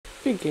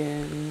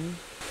begin.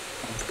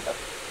 Sounds good.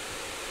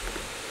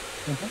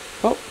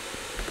 Oh.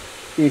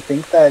 Do you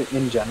think that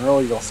in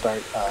general you'll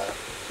start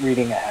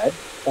reading ahead,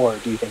 or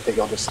do you think that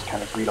you'll just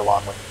kind of read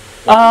along with?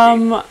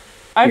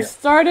 I've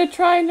started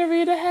trying to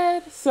read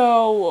ahead,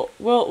 so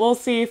we'll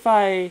see if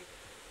I'll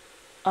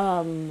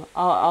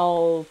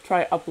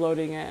try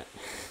uploading it.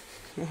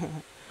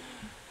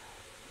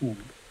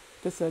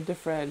 Just a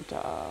different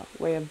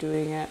way of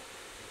doing it.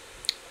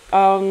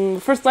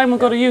 First line will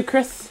go to you,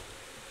 Chris.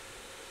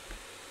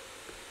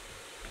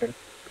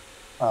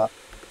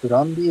 ブ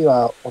ランビー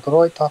は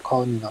驚いた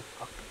顔になっ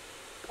た。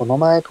この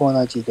前と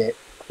同じで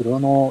黒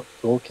の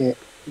造形。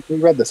We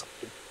read this.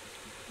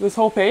 This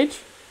whole page?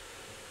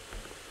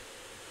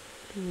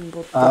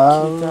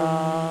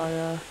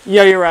 Yeah,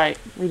 you're right.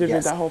 We did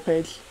read that whole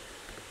page.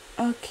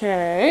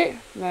 Okay,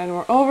 then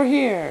we're over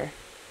here.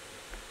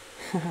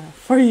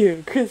 For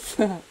you, Chris.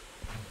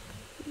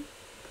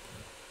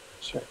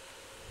 Sure.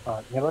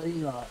 ネバリ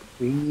ーは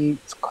不意に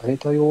疲れ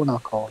たような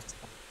顔をした。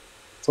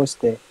そし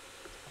て、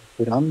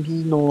ブラン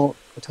ビーの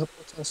ぽちゃぽ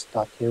ちゃし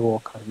た手を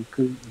軽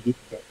く握っ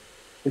て、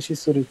無視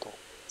すると、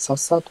さっ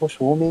さと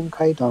正面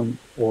階段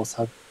を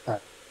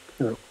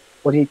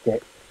降り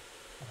て、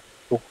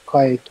どこ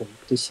かへと行っ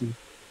てしまう。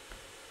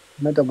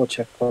I'm gonna double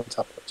check what's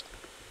up.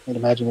 I'd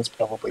imagine it's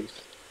probably.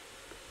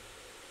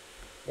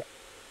 Yeah.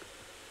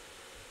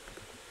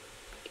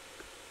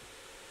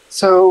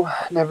 So,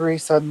 Nevery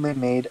suddenly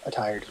made a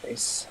tired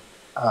face.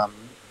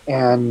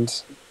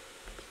 And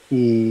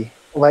he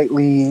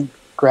lightly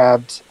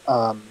grabbed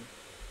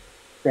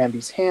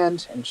Granby's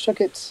hand and shook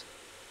it,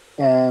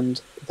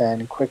 and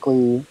then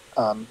quickly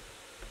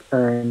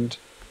turned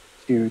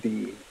to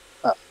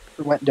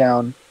went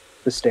down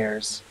the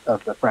stairs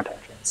of the front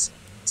entrance.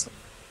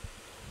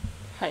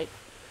 はい。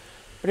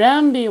ブラ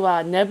ンビー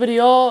はネブ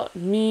リを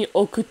見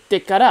送っ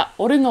てから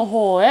俺の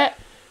方へ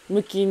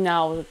向き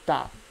直っ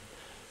た。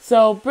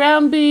So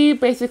Bramby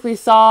basically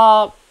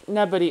saw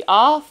Nebody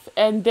off,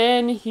 and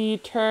then he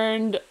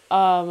turned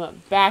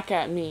back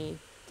at me.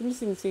 I'm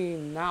just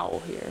seeing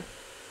now here.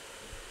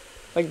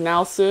 Like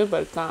naosu,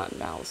 but it's not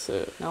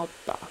naosu.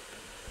 Naota.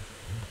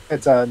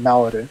 It's a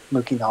naoru,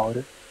 muki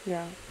naoru.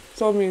 Yeah.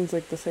 So it means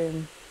like the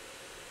same.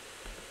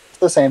 It's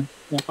the same.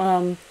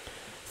 Yeah.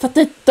 さ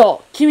て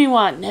と、君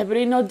はネブ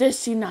リの弟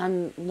子な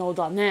の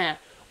だね。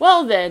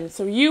Well then,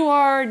 so you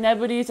are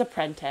Nebudy's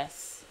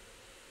apprentice.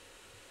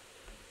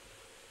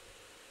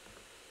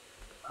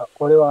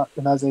 これは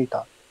うなずい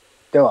た。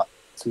では、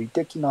つい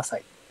てきなさ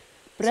い。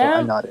So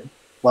I nodded.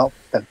 Well,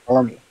 then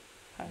follow me.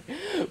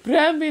 ブ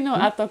ランビ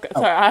の後か、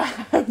sorry,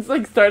 I was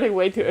like starting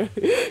way too early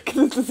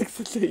because it's just like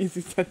such an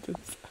easy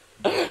sentence.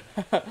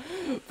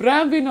 ブ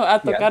ランビの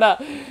後から、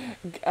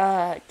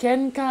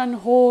玄関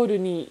ホール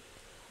に、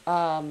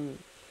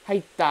入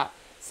った。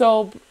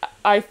So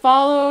I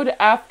followed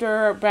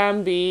after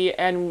Bramby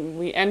and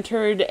we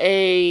entered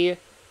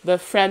the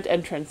front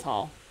entrance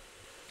hall.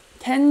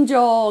 天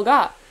井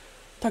が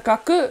高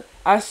く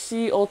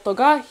足音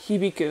が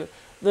響く。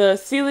The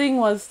ceiling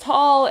was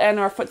tall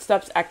and our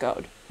footsteps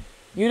echoed.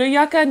 緩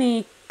やか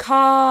に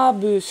カー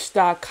ブし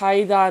た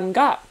階段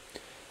が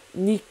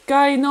2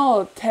階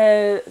の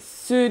手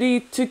す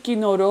り付き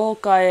の廊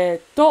下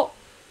へと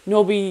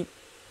伸び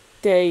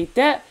てい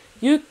て、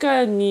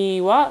床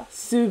には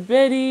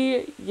滑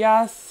り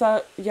やす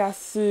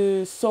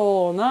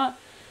そうな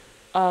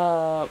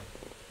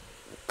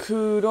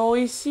黒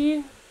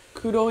石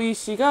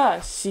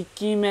が敷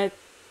き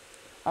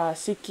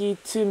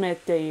詰め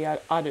てあ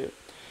る。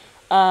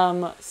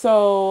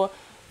So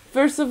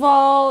first of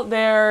all,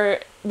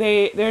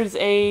 there's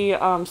a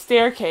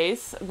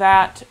staircase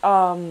that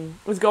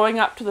was going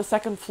up to the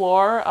second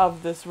floor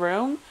of this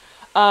room,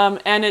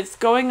 and it's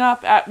going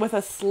up with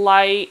a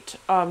slight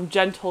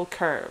gentle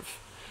curve.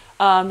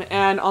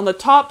 And on the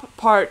top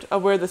part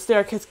of where the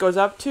staircase goes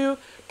up to,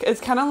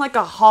 it's kind of like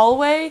a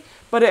hallway,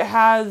 but it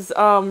has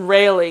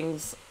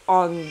railings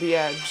on the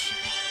edge.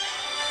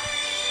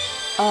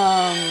 Going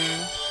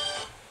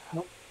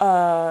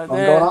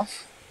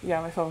off? Yeah,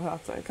 my phone went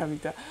off, so I can't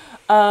read that.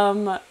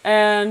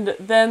 And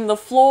then the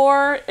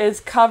floor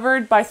is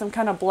covered by some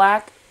kind of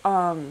black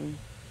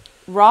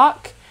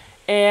rock,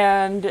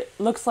 and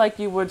looks like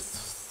you would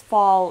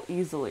fall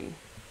easily.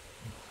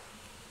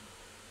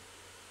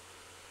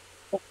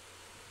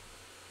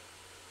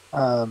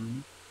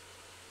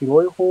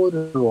 広いホ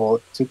ールを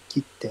突っ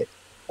切って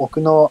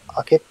奥の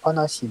開けっぱ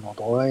なしの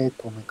ドアへ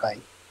と向かい、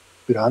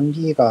ブランデ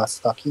ィが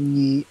先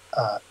に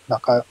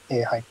中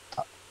へ入っ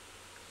た。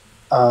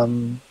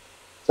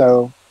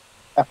So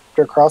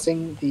after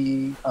crossing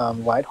the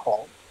wide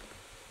hall,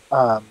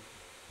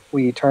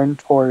 we turned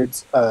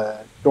towards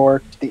a door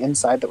to the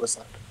inside that was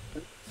left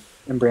open,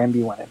 and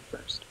Bramby went in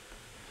first.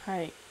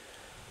 はい。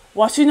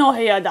わしの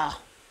部屋だ。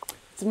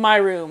It's my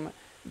room.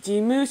 事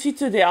務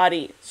室であ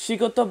り、仕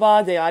事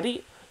場であ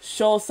り、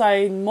詳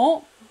細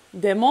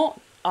でも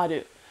あ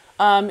る。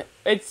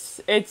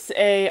It's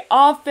a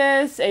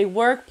office, a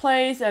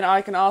workplace, and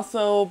I can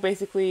also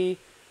basically,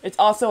 it's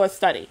also a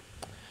study.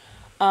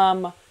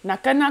 な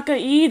かなか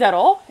いいだ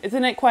ろう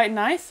Isn't it quite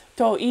nice?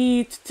 と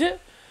言いつつ、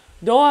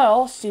ドア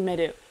を閉め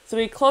る. So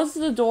he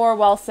closes the door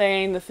while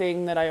saying the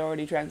thing that I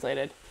already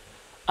translated.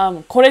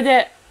 これ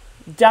で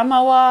邪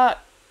魔は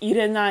入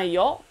れない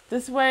よ.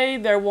 This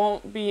way there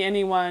won't be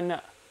anyone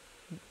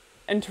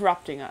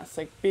interrupting us,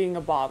 like being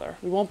a bother.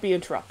 We won't be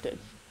interrupted.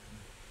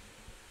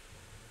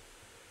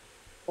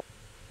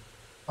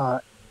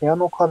 部屋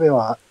の壁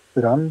は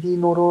ブランビー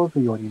のロー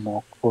ブより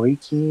も濃い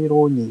黄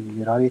色に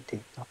塗られてい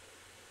た。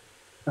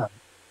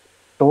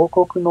彫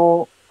刻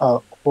の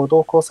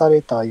施さ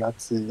れたや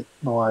つ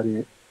のあ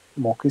る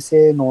木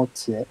製の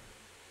杖。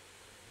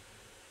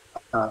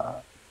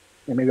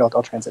Maybe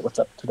I'll translate what's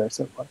up to there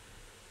so far.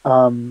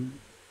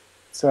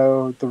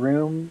 So the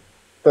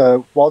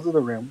walls of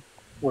the room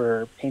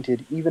were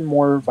painted even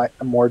more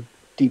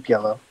deep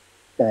yellow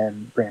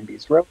than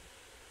Branby's robe.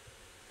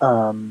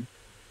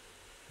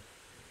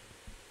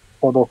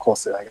 施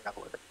す, I got the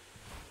word.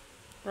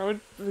 I would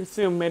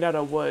assume made out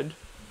of wood.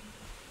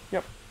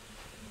 Yep.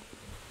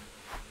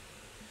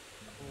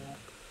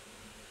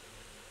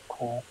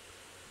 Cool.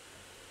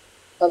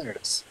 Oh, there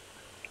it is.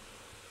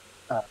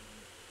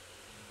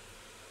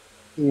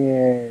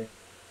 Yeah.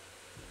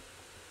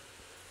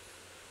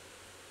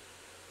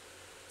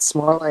 It's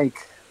more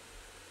like,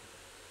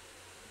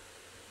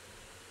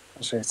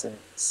 how should I say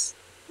this?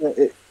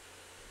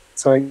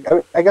 So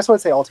I guess I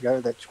would say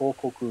altogether that 彫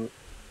刻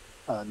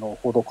no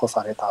施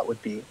された would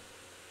be,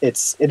 it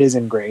is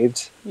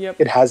engraved. Yep.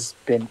 It has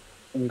been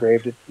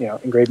engraved.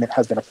 Engravement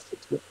has been applied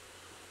to it.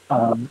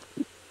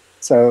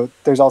 So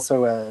there's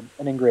also an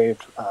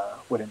engraved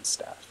wooden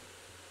staff.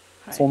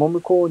 その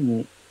向こう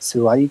に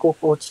座り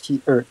心地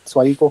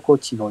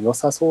の良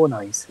さそう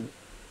な椅子、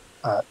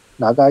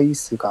長い椅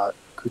子がい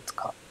くつ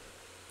か。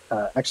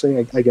Actually,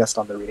 I guessed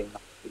on the reading,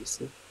 not the椅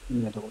子.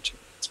 I'm gonna double check.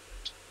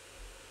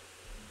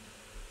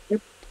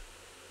 Yep.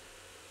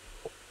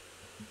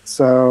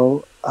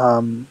 So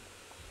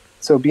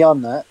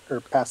beyond that,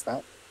 or past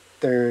that,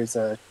 there's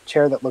a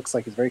chair that looks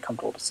like it's very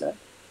comfortable to sit.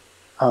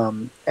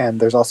 And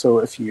there's also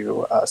a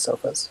few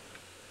sofas.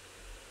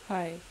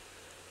 Hi.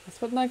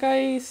 That's what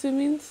nagai isu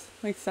means?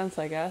 Makes sense,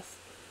 I guess.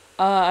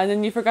 And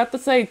then you forgot to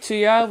say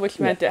chuya, which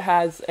meant it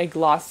has a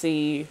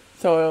glossy...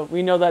 So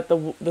we know that the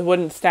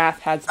wooden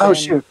staff has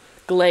been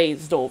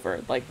glazed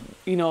over. Like,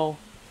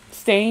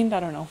 stained? I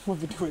don't know. What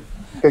we're doing.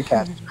 Good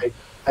catch.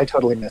 I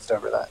totally missed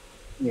over that.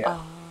 Yeah.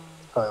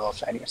 Probably a little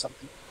shiny or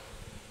something.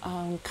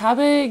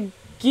 壁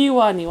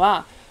際に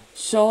は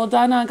書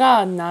棚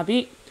がな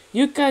び、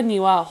床に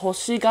は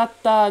星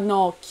型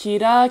のキ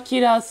ラキ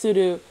ラす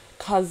る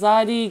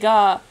飾り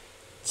が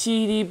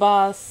散り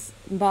ば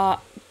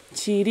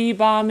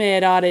め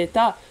られ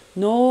た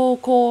濃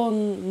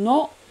紺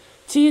の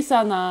小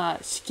さな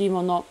敷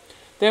物。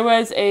There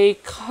was a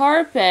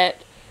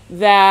carpet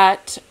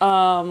that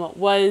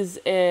was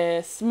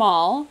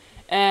small,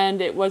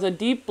 and it was a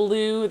deep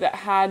blue that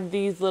had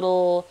these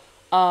little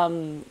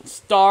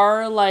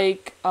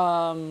star-like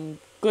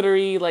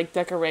glittery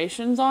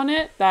decorations on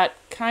it that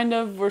kind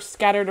of were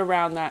scattered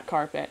around that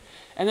carpet.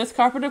 And this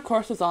carpet, of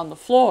course, was on the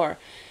floor.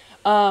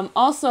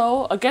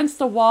 Also, against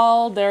the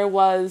wall, there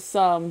was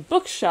some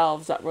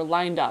bookshelves that were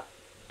lined up.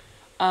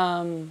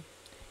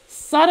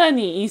 さら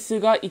に椅子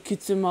がいく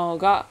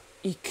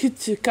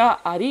つか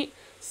あり、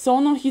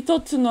その一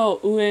つの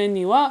上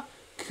には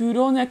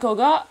黒猫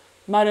が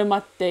丸ま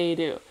ってい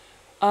る。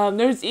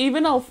There's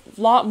even a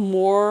lot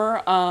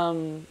more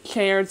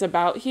chairs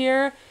about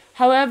here.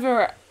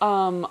 However,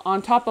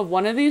 on top of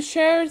one of these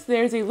chairs,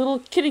 there's a little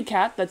kitty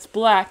cat that's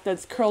black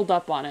that's curled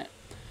up on it.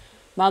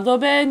 窓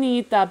辺に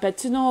いた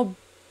別の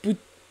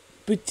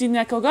ぶち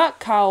猫が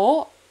顔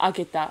を上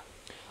げた。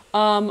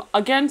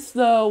Against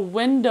the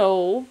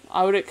window,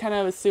 I would kind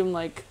of assume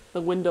like the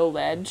window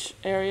ledge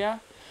area,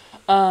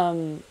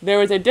 there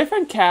was a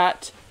different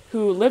cat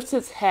who lifts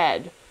its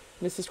head.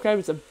 And it's described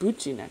as a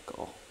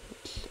buchineko.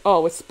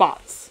 Oh, with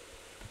spots.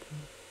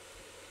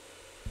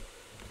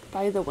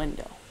 By the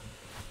window.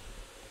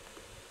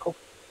 Cool.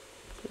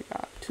 So we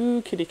got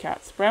two kitty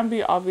cats.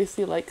 Bramby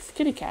obviously likes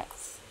kitty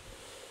cats.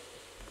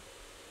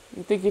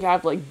 You'd think you'd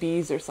have like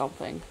bees or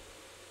something.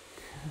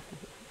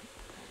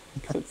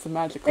 So it's a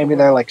magical Maybe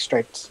they're like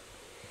striped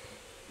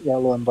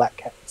yellow and black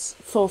cats.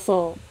 So,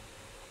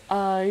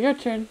 your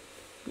turn.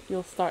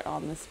 You'll start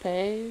on this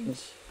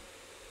page.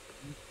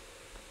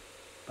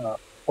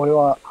 俺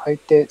は履い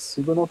て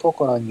すぐのと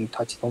ころに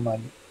立ち止ま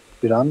り、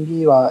ブラン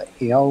ビーは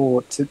部屋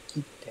を突っ切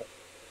って、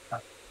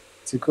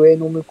机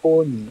の向こ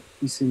うに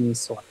椅子に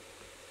座る。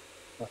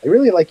I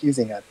really like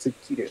using 突っ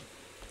切る.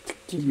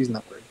 Keep using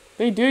that word.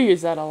 They do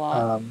use that a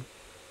lot.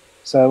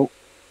 So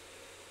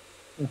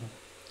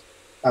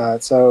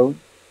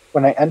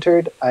when I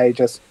entered, I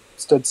just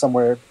stood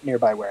somewhere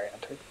nearby where I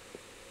entered.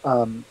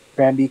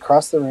 Branby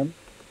crossed the room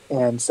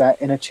and sat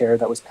in a chair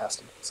that was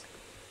past a desk.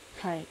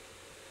 はい。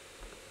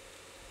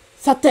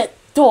さて、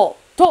ブ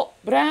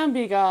ラン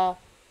ビーが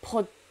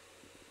ぽっ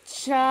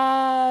ち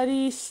ゃ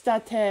りし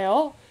た手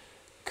を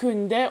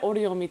組んで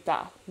俺を見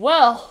た。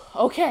Well,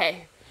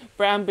 okay,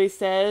 Bramby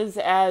says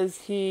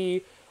as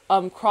he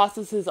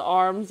crosses his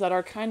arms that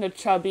are kind of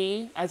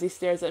chubby as he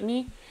stares at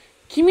me.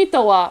 君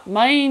とは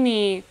前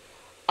に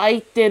開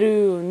いて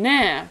る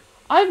ね。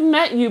I've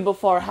met you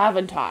before,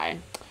 haven't I?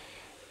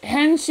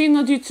 変身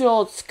の術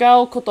を使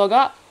うこと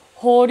が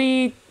法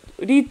律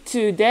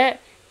で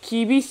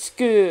厳し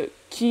く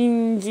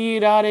禁じ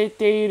られ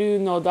てい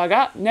るのだ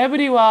が、ネブ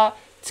リは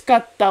使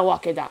ったわ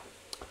けだ。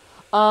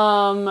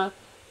So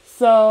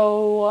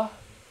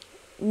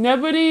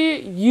nobody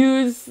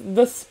used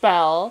the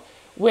spell,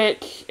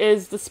 which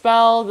is the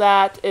spell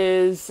that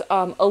is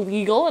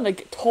illegal and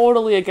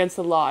totally against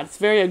the law. It's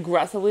very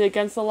aggressively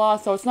against the law,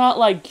 so it's not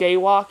like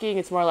jaywalking,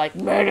 it's more like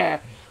murder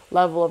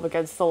level of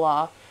against the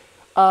law.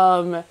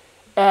 And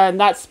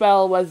that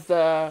spell was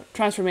the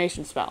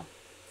transformation spell.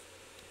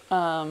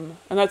 And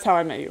that's how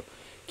I met you.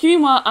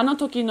 君はあの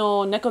時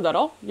の猫だ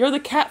ろ? You're the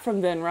cat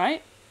from then, right?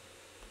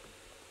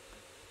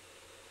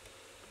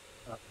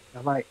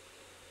 やばい。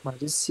マ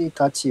ジシ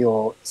たち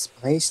をス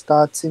パイし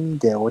た罪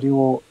で俺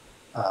を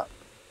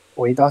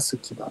追い出す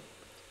気だ。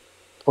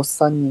とっ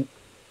さに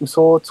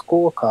嘘をつ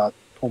こうか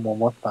とも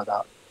思った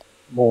が、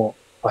も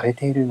うバレ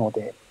ているの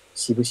で、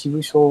しぶう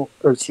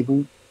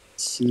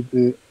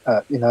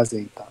なず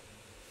いた。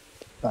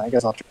I guess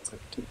I'll translate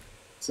it too.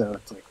 So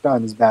it's like,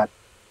 done is bad.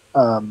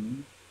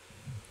 I'm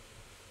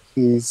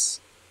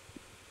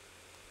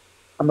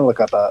gonna look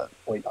up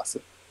追い出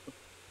す.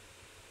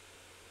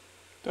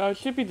 It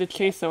should be to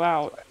chase them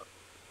out.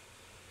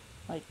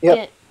 Like,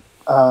 yep.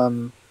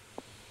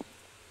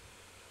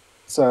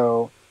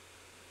 So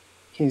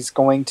he's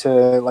going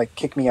to like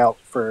kick me out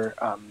for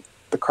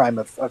the crime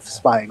of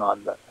spying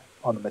on the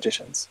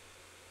magicians.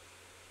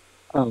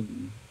 I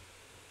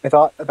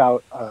thought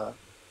about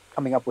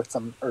coming up with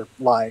some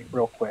lie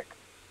real quick,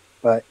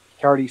 but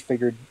he already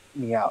figured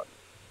me out.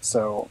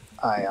 So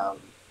I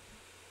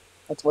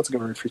what's a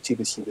good word for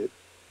shibu?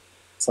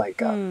 It's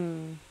like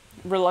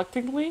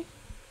reluctantly,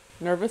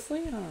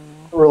 nervously. I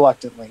don't know.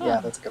 Reluctantly, yeah,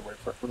 that's a good word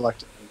for it.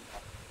 Reluctantly.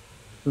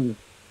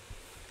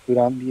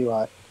 Burambi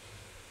wa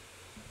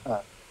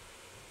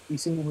椅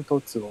子の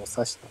一つを指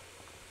した。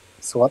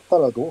座った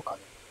らどうか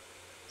ね?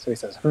 So he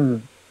says,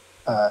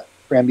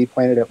 Burambi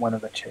pointed at one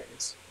of the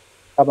chairs.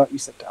 How about you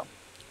sit down?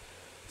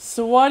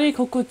 座り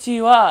心地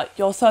は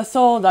良さ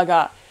そうだ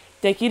が、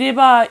できれ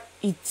ば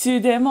いつ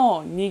で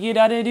も逃げ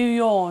られる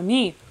よう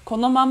に、こ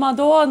のまま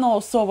ドア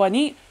のそば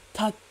に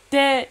立っ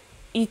て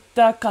い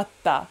たかっ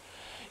た。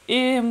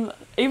Even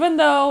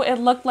though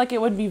it looked like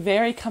it would be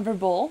very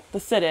comfortable to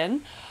sit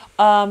in,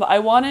 I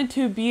wanted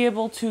to be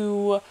able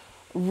to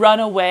run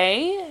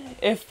away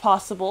if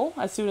possible,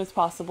 as soon as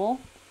possible.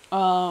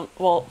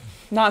 Well,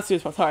 not as soon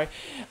as possible, sorry.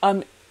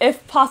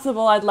 If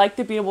possible, I'd like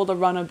to be able to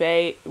run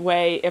away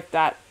if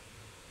that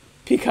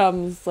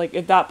becomes, like,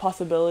 if that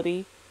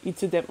possibility,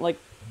 like,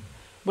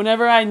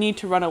 whenever I need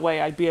to run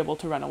away, I'd be able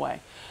to run away.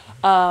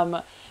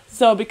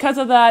 So because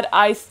of that,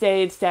 I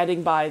stayed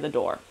standing by the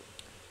door.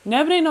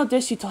 ネブリの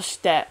弟子とし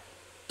て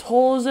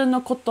当然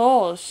のこ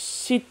とを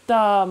知っ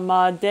た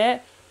ま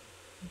で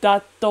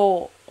だ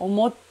と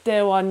思っ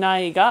てはな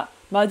いが、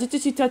魔術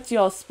師たち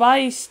をスパ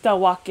イした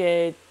わ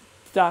け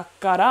だ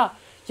から、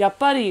やっ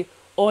ぱり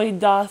追い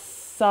出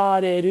さ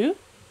れる。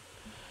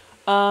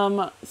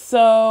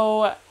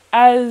So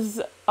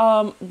as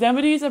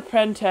Nebuchadnezzar's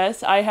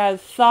apprentice, I had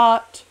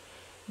thought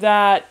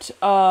that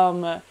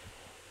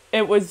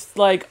it was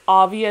like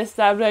obvious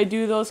that I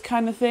do those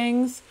kind of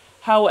things.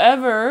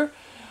 However,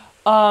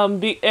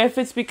 if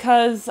it's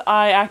because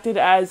I acted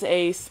as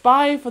a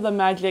spy for the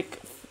magicians,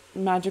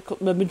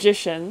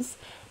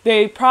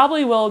 they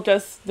probably will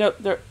just,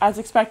 they're, as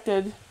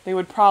expected, they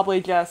would probably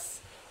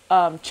just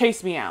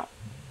chase me out.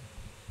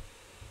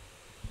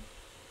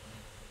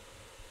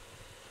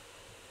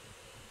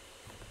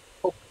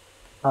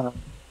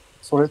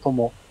 それと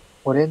も、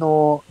俺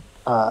の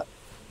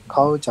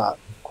顔じゃ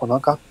この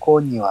学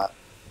校には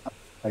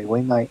通え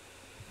ない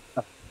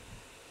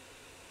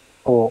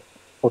と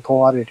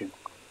断れるの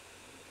か。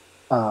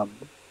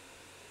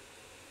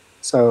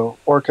So,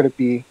 or could it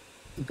be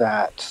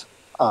that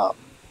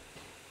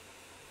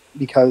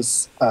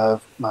because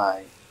of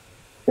my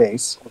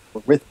face,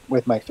 or with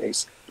my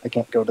face, I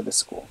can't go to this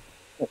school.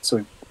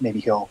 So maybe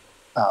he'll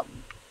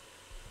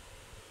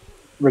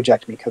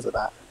reject me because of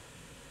that.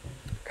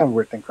 Kind of a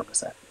weird thing for him to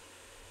say.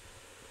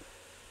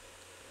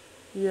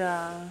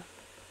 Yeah.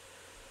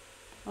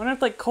 I wonder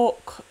if like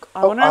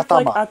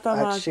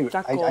atama. Shoot,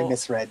 I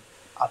misread.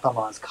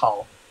 Atama is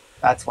kal.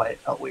 That's why it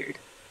felt weird.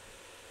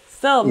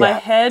 Still, my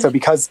head. So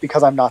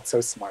because I'm not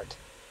so smart,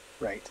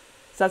 right?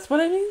 So that's what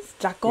it means?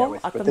 Jacko?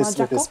 Yeah,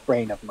 with this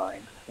brain of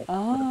mine.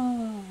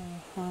 Oh.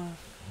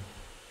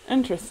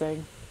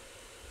 Interesting.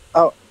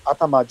 Oh,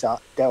 atama ja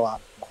dewa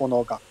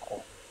kono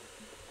gakko.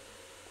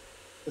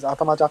 Is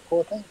atama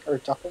jakko a thing? Or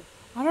jakko?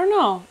 I don't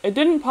know. It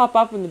didn't pop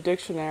up in the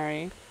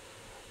dictionary,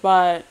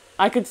 but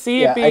I could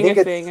see it being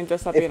a thing and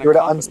just not being a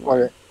common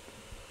one.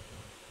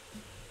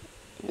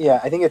 Yeah,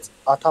 I think it's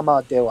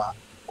atama dewa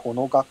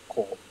kono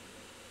gakko.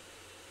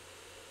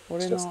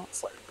 It's just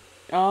slurred.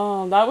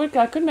 Oh,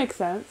 that could make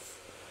sense.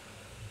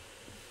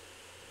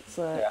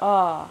 So,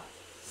 yeah.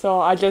 So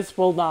I just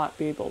will not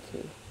be able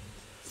to.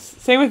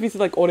 Same if you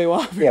said like ore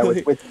wa. Yeah,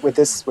 with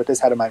this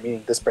head of mine,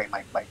 meaning this brain,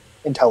 my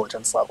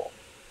intelligence level.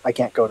 I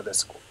can't go to this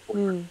school.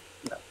 Mm.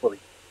 Will you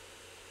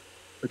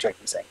reject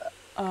me saying that?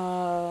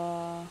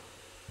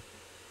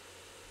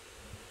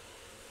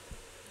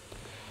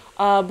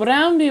 ブ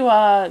ランビ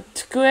は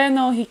机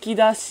の引き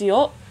出し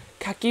を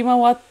かき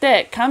回っ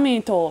て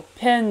紙と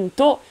ペン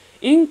と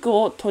インク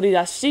を取り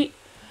出し、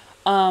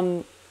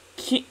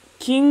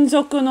金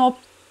属の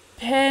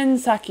ペン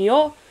先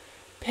を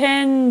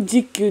ペン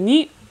軸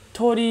に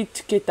取り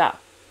付けた。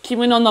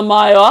君の名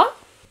前は？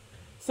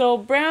 So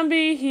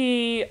Bramby,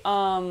 he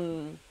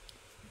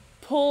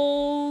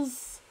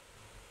pulls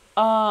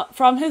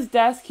from his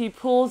desk, he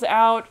pulls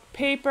out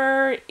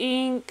paper,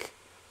 ink,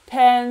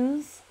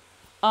 pens,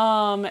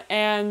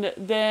 and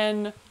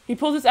then he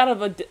pulls this out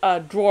of a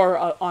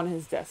drawer on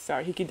his desk.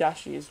 Sorry,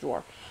 Hikidashi's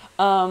drawer.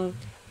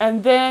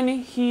 And then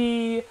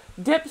he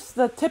dips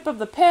the tip of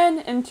the pen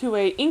into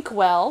a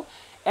inkwell,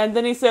 and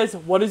then he says,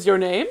 "What is your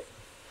name?"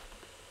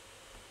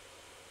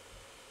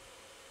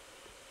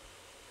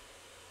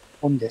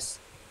 本です。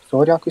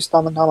省略し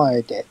た名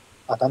前で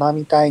あだ名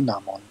みたいな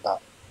もん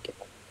だけ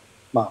ど、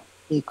まあ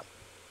いいか。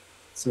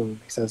So he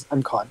says,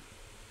 I'm Con.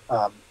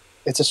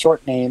 It's a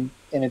short name,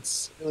 and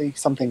it's really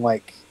something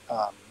like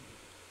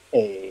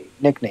a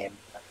nickname.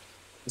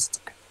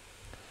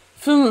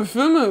 ふむ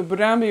ふむ、ブ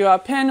ランビは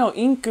ペンを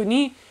インク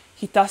に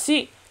浸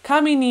し、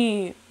紙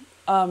に、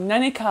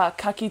何か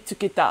書きつ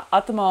けた。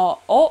頭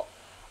を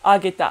上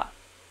げた。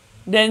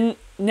年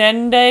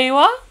齢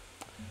は？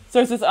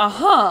 So he says,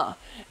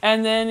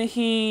 and then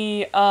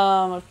he,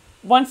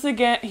 once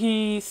again,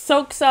 he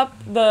soaks up,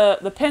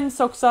 the pen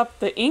soaks up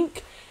the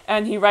ink,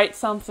 and he writes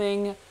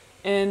something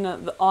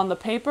on the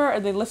paper,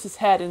 and then lifts his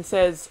head and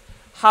says,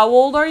 "How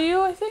old are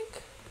you?" I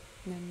think.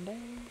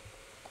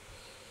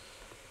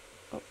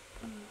 Oh.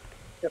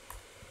 Yep.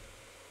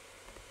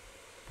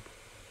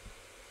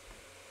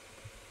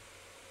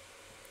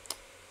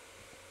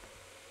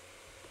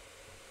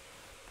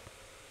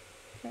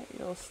 Okay,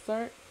 you'll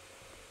start.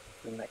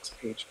 The next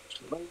page.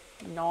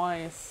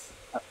 Nice.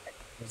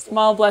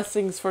 Small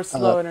blessings for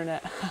slow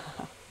internet.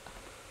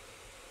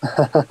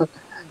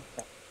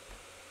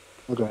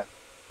 Go ahead.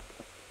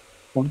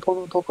 本当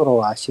のところ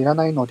は知ら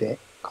ないので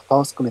肩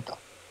をすくめた。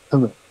ふ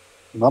む。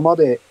今ま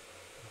で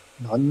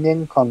何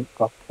年間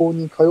学校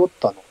に通っ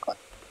たのか。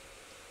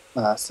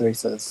So he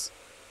says,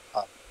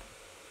 to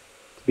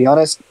be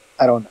honest,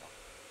 I don't know.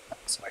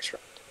 So I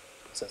shrugged.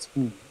 He says,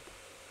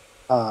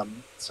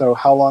 so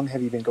how long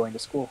have you been going to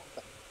school?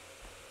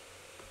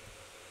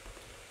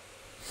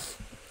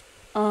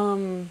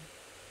 And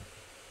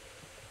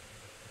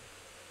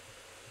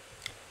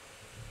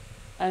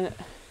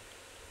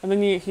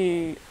then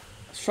he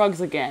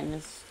shrugs again,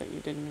 is that you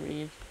didn't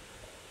read.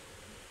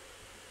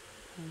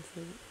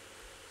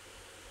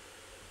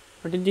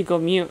 Or did you go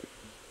mute?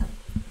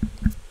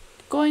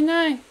 Going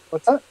nine.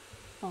 What's that?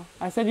 Oh,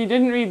 I said you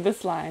didn't read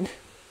this line.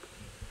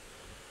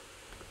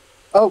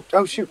 Oh,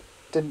 shoot.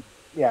 Didn't,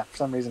 yeah, for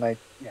some reason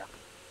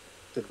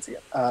didn't see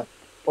it.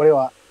 俺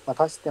はま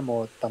たして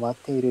も黙っ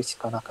ているし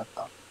かなかっ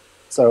た。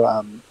So,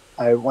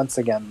 I once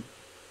again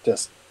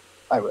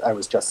I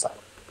was just silent.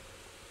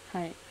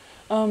 はい。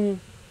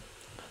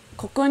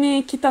ここ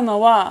に来た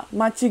のは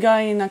間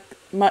違いだっ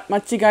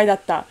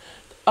た。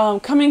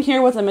Coming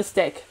here was a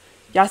mistake.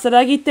 安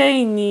らぎ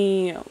亭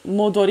に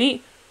戻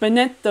り、ベ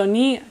ネット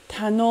に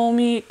頼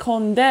み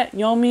込んで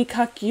読み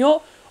書き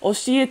を教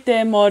え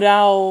ても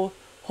らう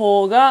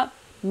方が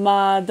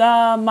ま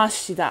だま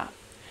しだ。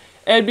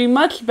It'd be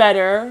much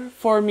better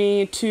for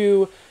me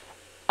to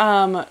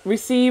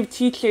receive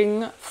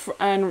teaching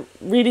and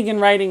reading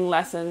and writing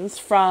lessons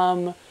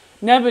from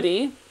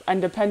Nebody,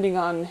 and depending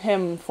on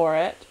him for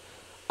it,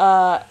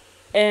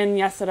 in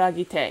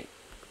Yasaragite.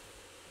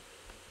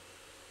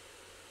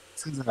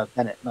 Sounds like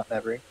Bennett, not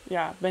Nebody.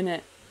 Yeah,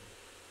 Bennett.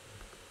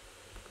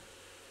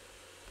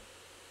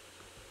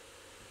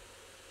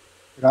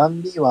 ブラ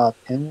ンビーは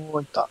ペンを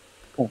置いた。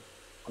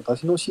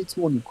私の質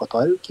問に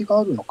答える気が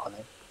あるのか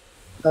ね。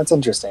That's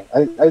interesting.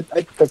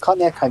 The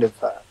comment kind of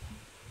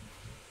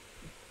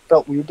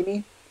felt weird to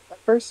me at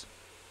first.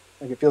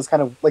 Like it feels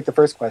kind of like the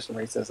first question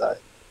where he says, like,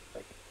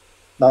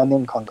 何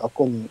年間学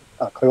校に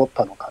通っ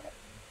たのかね.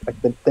 Like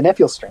the net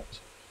feels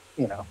strange,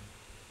 you know.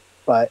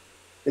 But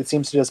it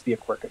seems to just be a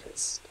quirk of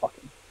his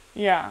talking.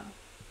 Yeah.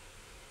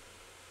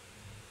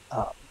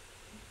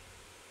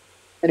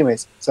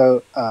 Anyways,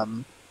 so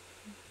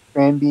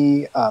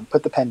Granby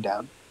put the pen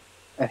down,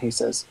 and he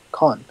says,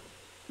 Con,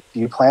 do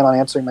you plan on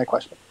answering my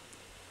question?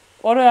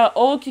 俺は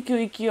大きく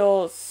息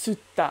を吸っ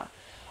た。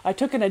I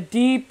took in a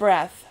deep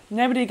breath.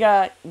 Nebody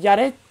がや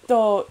れ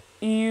と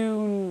言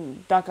う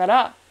んだか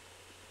ら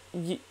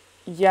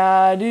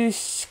やる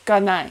しか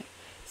ない。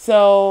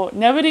So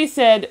Nebody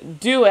said,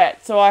 do it.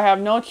 So I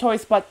have no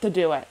choice but to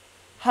do it.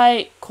 は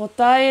い、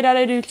答えら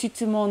れる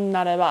質問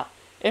なれば。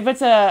If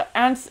it's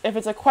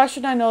a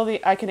question I know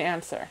I can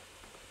answer.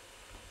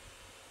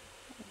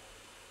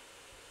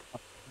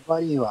 バ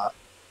リーは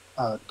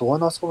ドア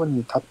のそばに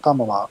立った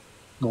まま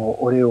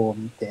の俺を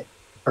見て、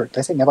or did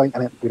I say Nebody?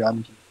 I meant ブラ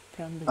ンビー。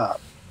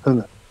ふ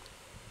む。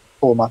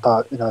とま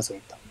たうなず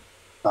いた。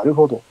なる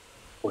ほど。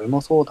俺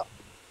もそうだ。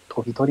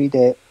飛び鳥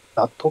で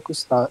納得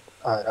した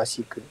ら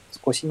しく、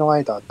少しの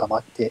間黙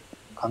って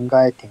考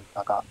えてみ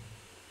たが、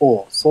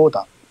おう、そう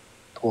だ、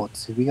と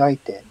つぶやい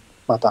て、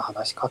また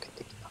話しかけ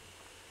てきた。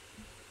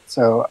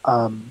So,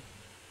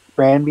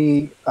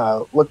 Branby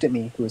looked at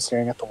me, who was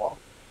staring at the wall,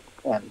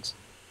 and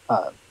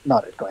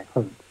nodded, going,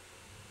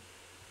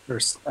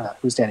 who's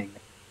standing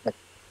there?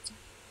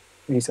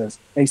 And he says,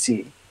 I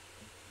see.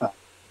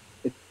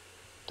 It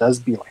does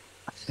be like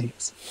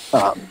things.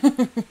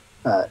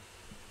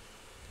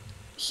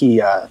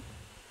 He,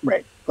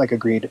 right, like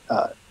agreed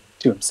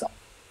to himself.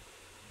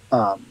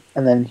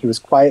 And then he was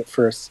quiet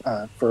first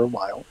for a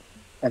while,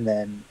 and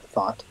then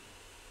thought.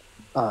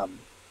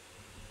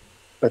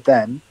 But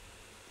then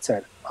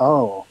said,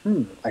 oh,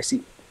 I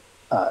see,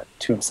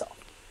 to himself.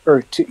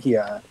 He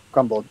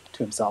grumbled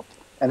to himself,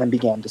 and then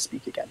began to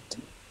speak again to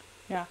me.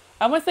 Yeah.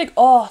 I almost think,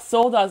 oh,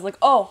 Solda is like,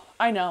 oh,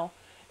 I know.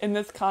 In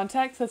this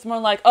context, it's more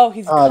like, oh,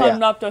 he's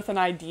coming up with an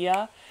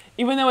idea.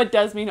 Even though it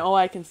does mean, oh,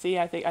 I can see.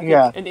 I think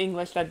in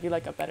English that'd be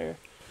like a better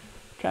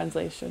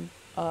translation.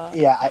 I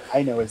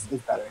know it's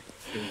better.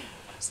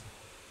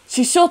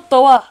 師匠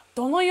とは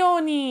どのよ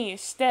うに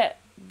して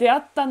出会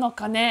ったの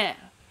かね?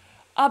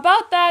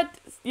 About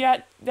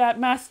that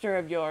master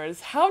of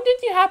yours, how did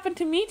you happen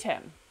to meet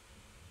him?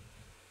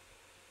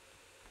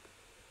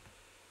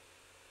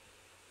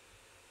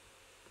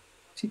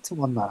 質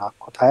問なら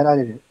答えら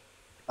れる。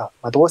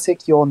魔導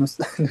石を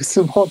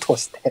盗もうと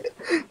して。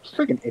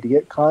Freaking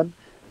idiot, Con.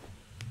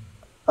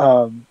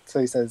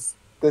 So he says,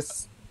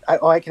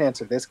 I can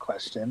answer this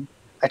question.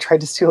 I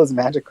tried to steal his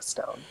magic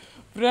stone.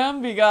 ブラ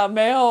ンビが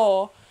目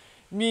を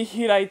見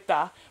開い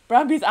た。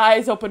Branby's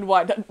eyes opened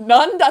wide.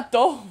 なんだ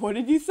と? What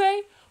did you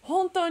say?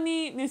 本当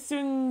に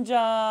盗んじ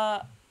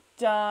ゃ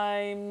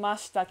いま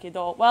したけ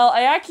ど。Well,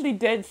 I actually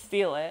did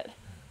steal it.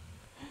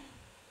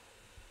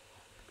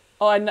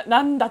 Oh,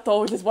 なんだ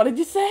と? Just what did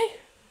you say?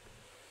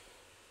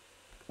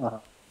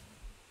 魔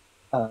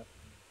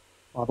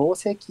導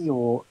石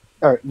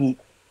に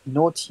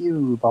命を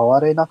奪わ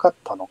れなかっ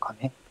たのか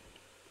ね。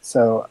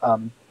So,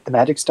 the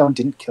magic stone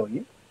didn't kill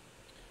you?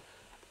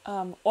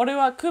 俺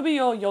は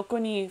首を横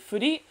に振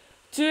り、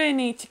杖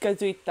に近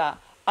づいた。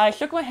I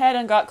shook my head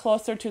and got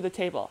closer to the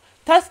table.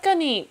 確か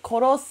に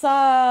殺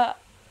さ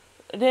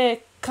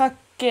れか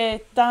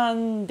けた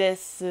んで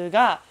す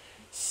が、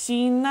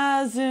死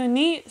なず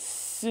に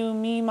済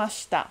みま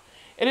した。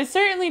It is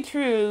certainly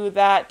true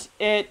that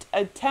it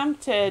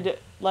attempted,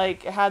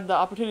 like, had the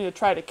opportunity to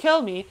try to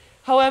kill me.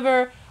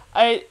 However,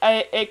 it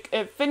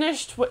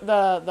finished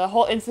the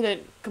whole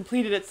incident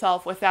completed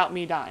itself without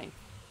me dying.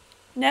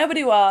 ネブ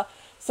リは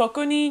そ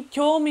こに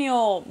興味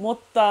を持っ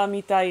た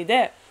みたい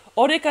で、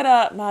俺か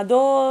ら魔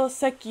導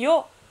石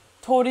を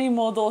取り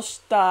戻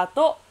した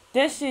後、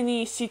弟子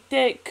にし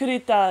てくれ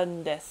た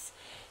んです。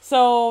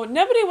So,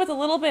 Nebody was a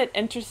little bit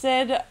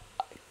interested,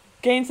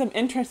 gained some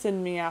interest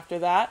in me after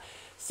that.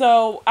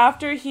 So,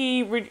 after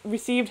he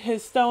received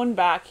his stone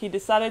back, he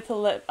decided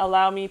to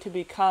allow me to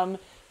become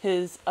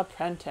his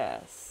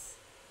apprentice.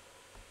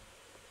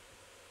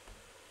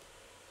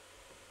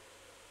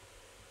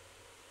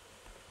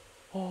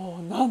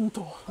 Oh, なん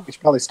と. We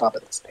should probably stop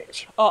at this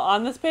page. Oh,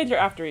 on this page or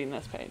after reading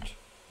this page?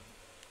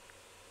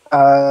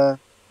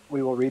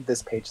 We will read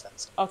this page then.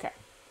 Okay.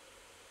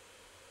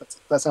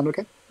 Does that sound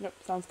okay? Yep,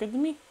 sounds good to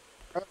me.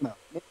 No.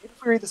 If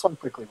we read this one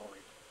quickly, we'll read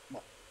it.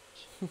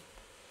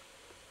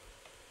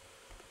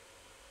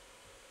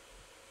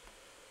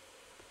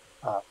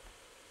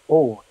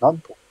 Oh, なん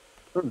と。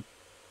ち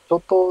ょ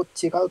っと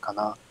違うか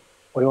な。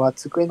俺は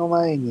机の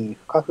前に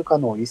ふかふか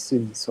の椅子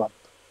に座った。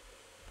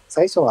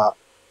最初は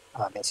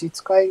召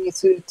使いに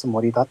するつも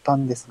りだった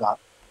んですが、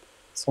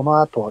その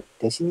後、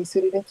弟子に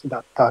するべきだ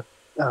った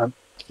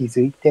気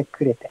づいて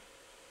くれて。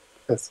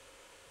He says,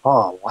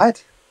 oh,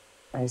 what?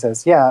 And he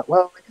says, yeah,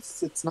 well, I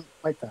guess it's not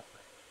quite that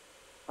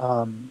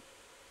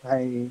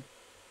way.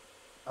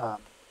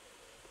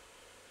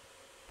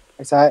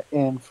 I sat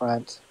in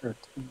front,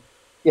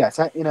 I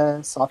sat in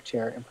a soft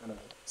chair in front of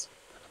the desk.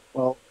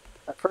 Well,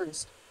 at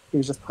first, he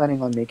was just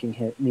planning on making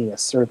me a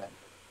servant,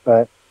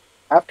 but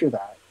after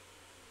that,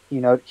 he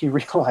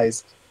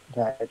realized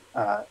that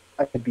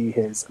I could be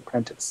his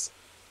apprentice.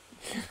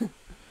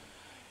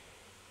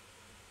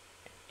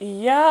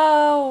 い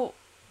や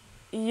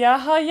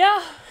はや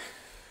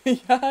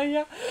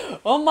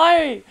お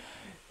前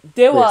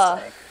では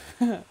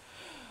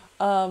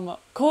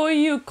こう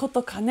いうこ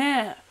とか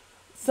ね。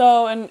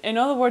So, in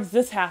other words,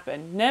 this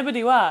happened. ネブ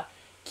リは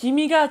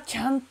君がち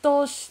ゃん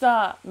とし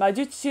た魔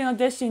術師の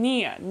弟子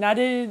にな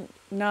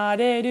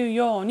れる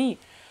ように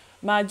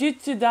魔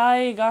術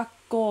大学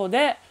校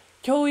で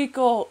教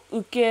育を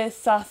受け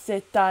さ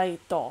せたい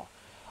と。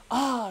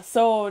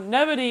So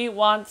Nebody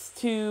wants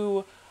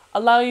to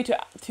allow you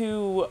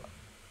to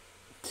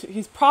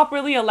he's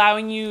properly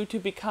allowing you to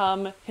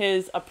become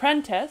his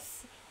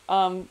apprentice.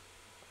 And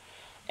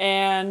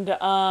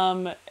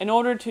in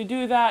order to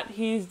do that,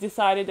 he's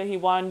decided that he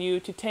wanted you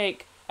to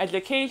take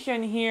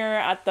education here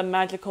at the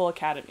Magical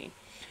Academy.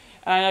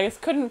 And I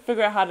just couldn't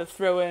figure out how to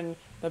throw in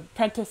the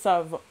apprentice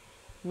of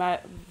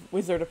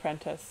Wizard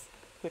Apprentice.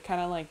 It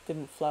kind of like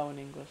didn't flow in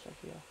English, I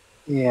feel.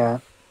 Yeah.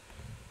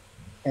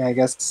 And I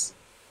guess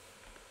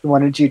we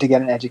wanted you to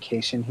get an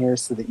education here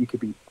so that you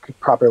could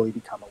properly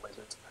become a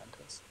wizard's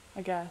apprentice.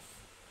 I guess.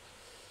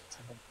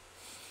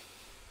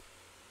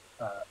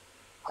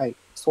 はい、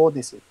そう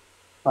です。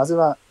まず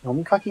は読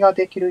み書きが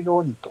できるよ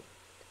うにと。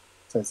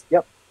Says,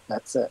 yep,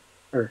 that's it.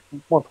 Or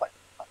more plain.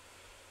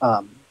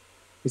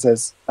 He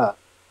says,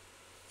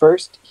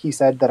 first he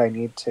said that I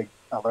need to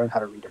learn how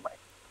to read and write.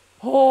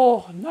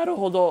 ほう、なる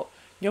ほど。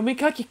読み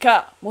書き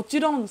か。もち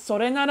ろんそ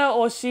れなら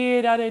教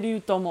えられ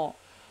ると思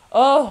う。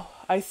Oh,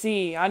 I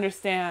see. I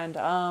understand.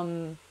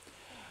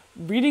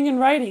 Reading and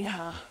writing,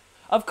 huh?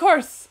 Of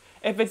course.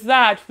 If it's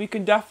that, we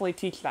can definitely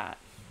teach that.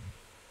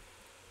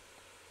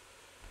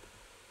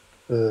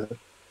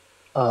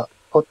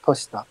 ほっと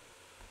した。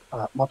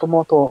もと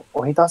もと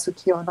追い出す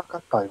気はなか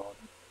ったよ。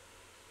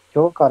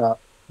今日から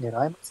狙い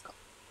ますか?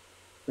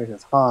 He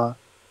says, I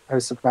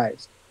was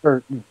surprised.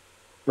 Or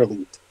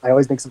relieved. I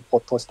always make some ほ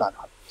っとした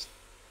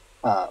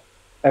I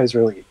was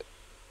relieved.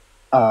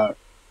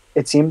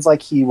 It seems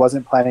like he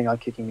wasn't planning on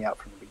kicking me out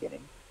from the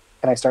beginning.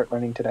 Can I start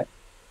learning today?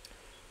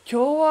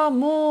 今日は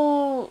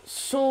もう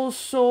少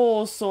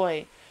々遅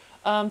い。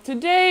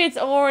Today it's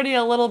already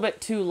a little bit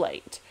too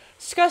late.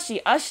 しか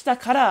し明日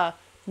から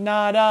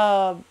な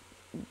ら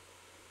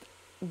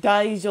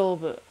大丈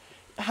夫。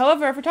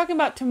However, if we're talking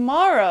about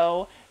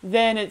tomorrow,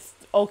 then it's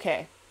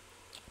okay.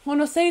 こ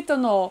の生徒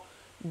の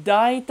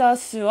大多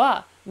数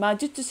は魔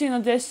術師の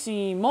弟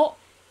子も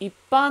一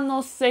般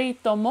の生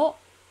徒も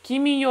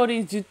君よ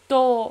りずっ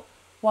と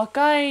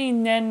若い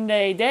年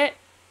齢で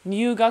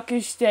入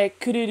学して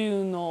くれ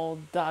るの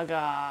だ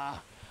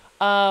が。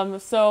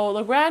So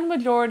the grand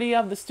majority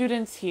of the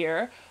students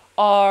here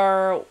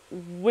are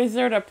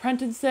wizard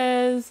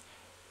apprentices,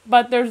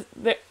 but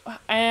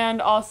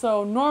and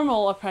also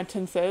normal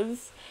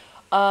apprentices.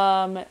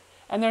 And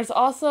there's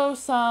also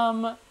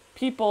some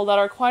people that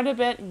are quite a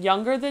bit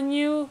younger than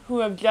you who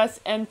have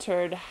just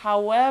entered.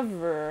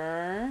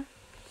 However,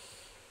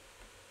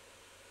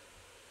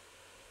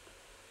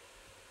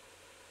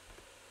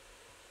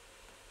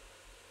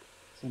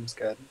 seems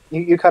good.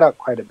 You cut out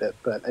quite a bit,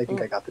 but I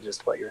think I got the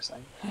gist of what you were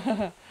saying.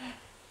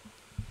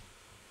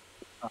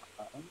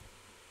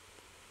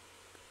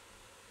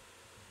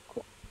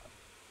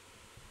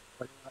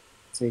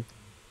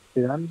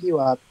 ブランディ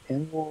はペ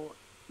ンを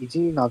いじ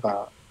りなが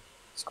ら、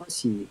しか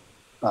し、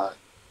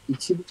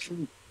一部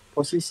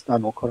年下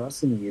のクラ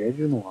スに入れ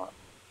るのは、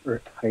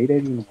入れ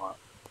るのは、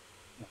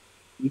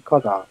いか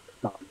が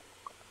なのか。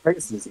I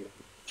guess it's easy.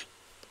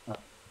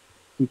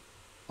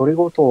 独り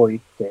言を言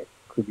って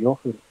首を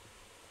振る。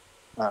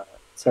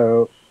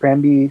So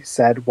Branby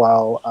said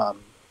while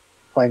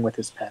playing with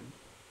his pen,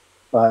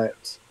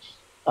 but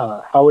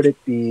how would it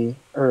be,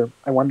 or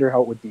I wonder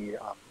how it would be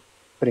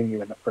putting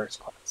you in the first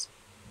class.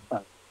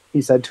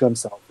 He said to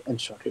himself and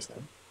shook his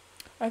head.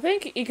 I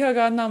think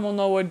ikaga na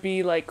mono would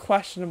be like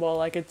questionable,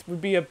 like it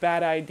would be a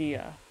bad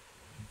idea,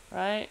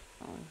 right?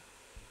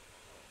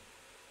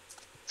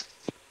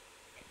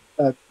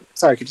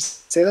 Sorry, could you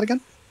say that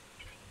again?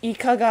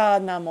 Ikaga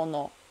na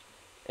mono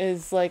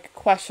is like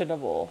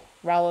questionable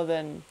rather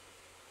than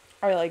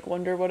I like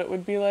wonder what it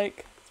would be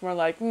like. It's more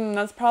like,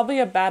 that's probably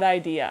a bad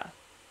idea.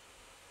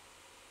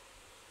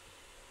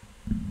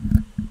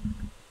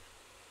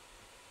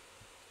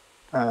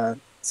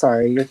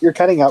 Sorry, you're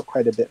cutting out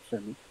quite a bit for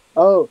me.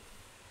 Oh,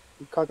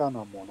 ikaga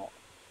na mono.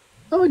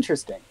 Oh,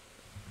 interesting.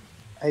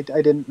 I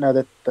didn't know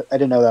that. I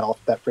didn't know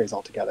that phrase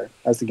altogether.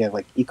 I was thinking of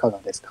like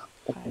ikaga desu ka.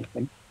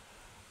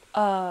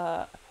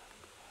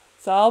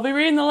 So I'll be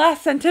reading the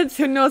last sentence.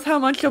 Who knows how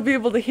much you'll be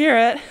able to hear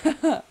it?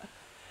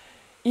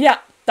 Yeah,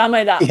 ダ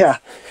メだ. Yeah.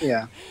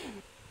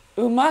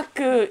 うま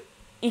く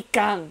い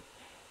かん。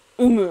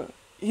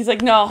He's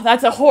like, no,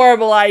 that's a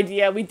horrible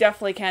idea. We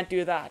definitely can't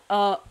do that.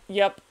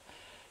 Yep.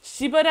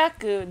 しばら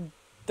く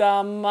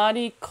黙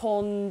り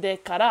込んで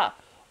から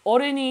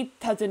俺に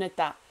尋ね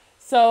た.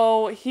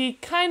 So he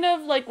kind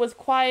of like was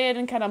quiet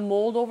and kind of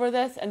mulled over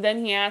this, and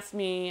then he asked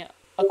me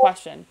a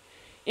question.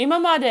 今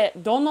まで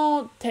ど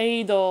の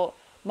程度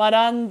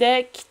学ん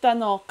できた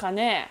のか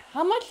ね?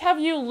 How much have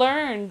you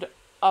learned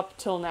up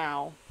till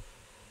now?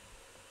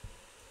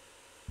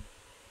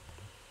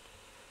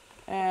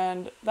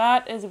 And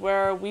that is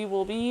where we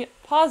will be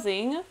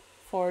pausing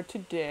for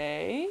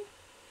today.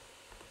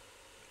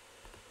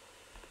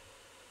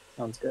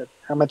 Sounds good.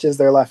 How much is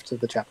there left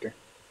of the chapter?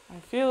 I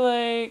feel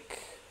like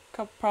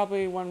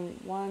probably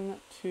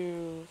one,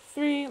 two,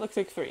 three. Looks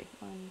like three.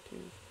 1, 2, 3.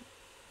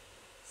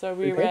 So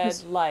we read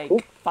like cool.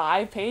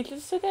 5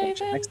 pages today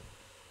then?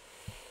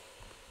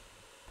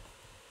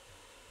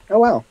 Oh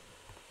wow.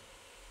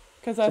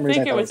 Because I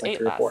think it was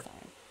 8 last time.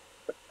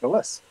 But it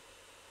was.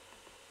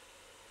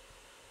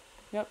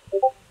 Yep.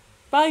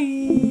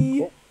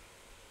 Bye.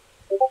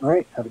 Cool. All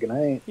right. Have a good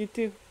night. You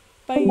too.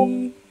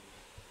 Bye.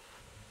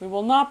 We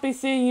will not be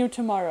seeing you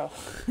tomorrow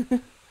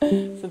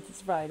since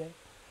it's Friday.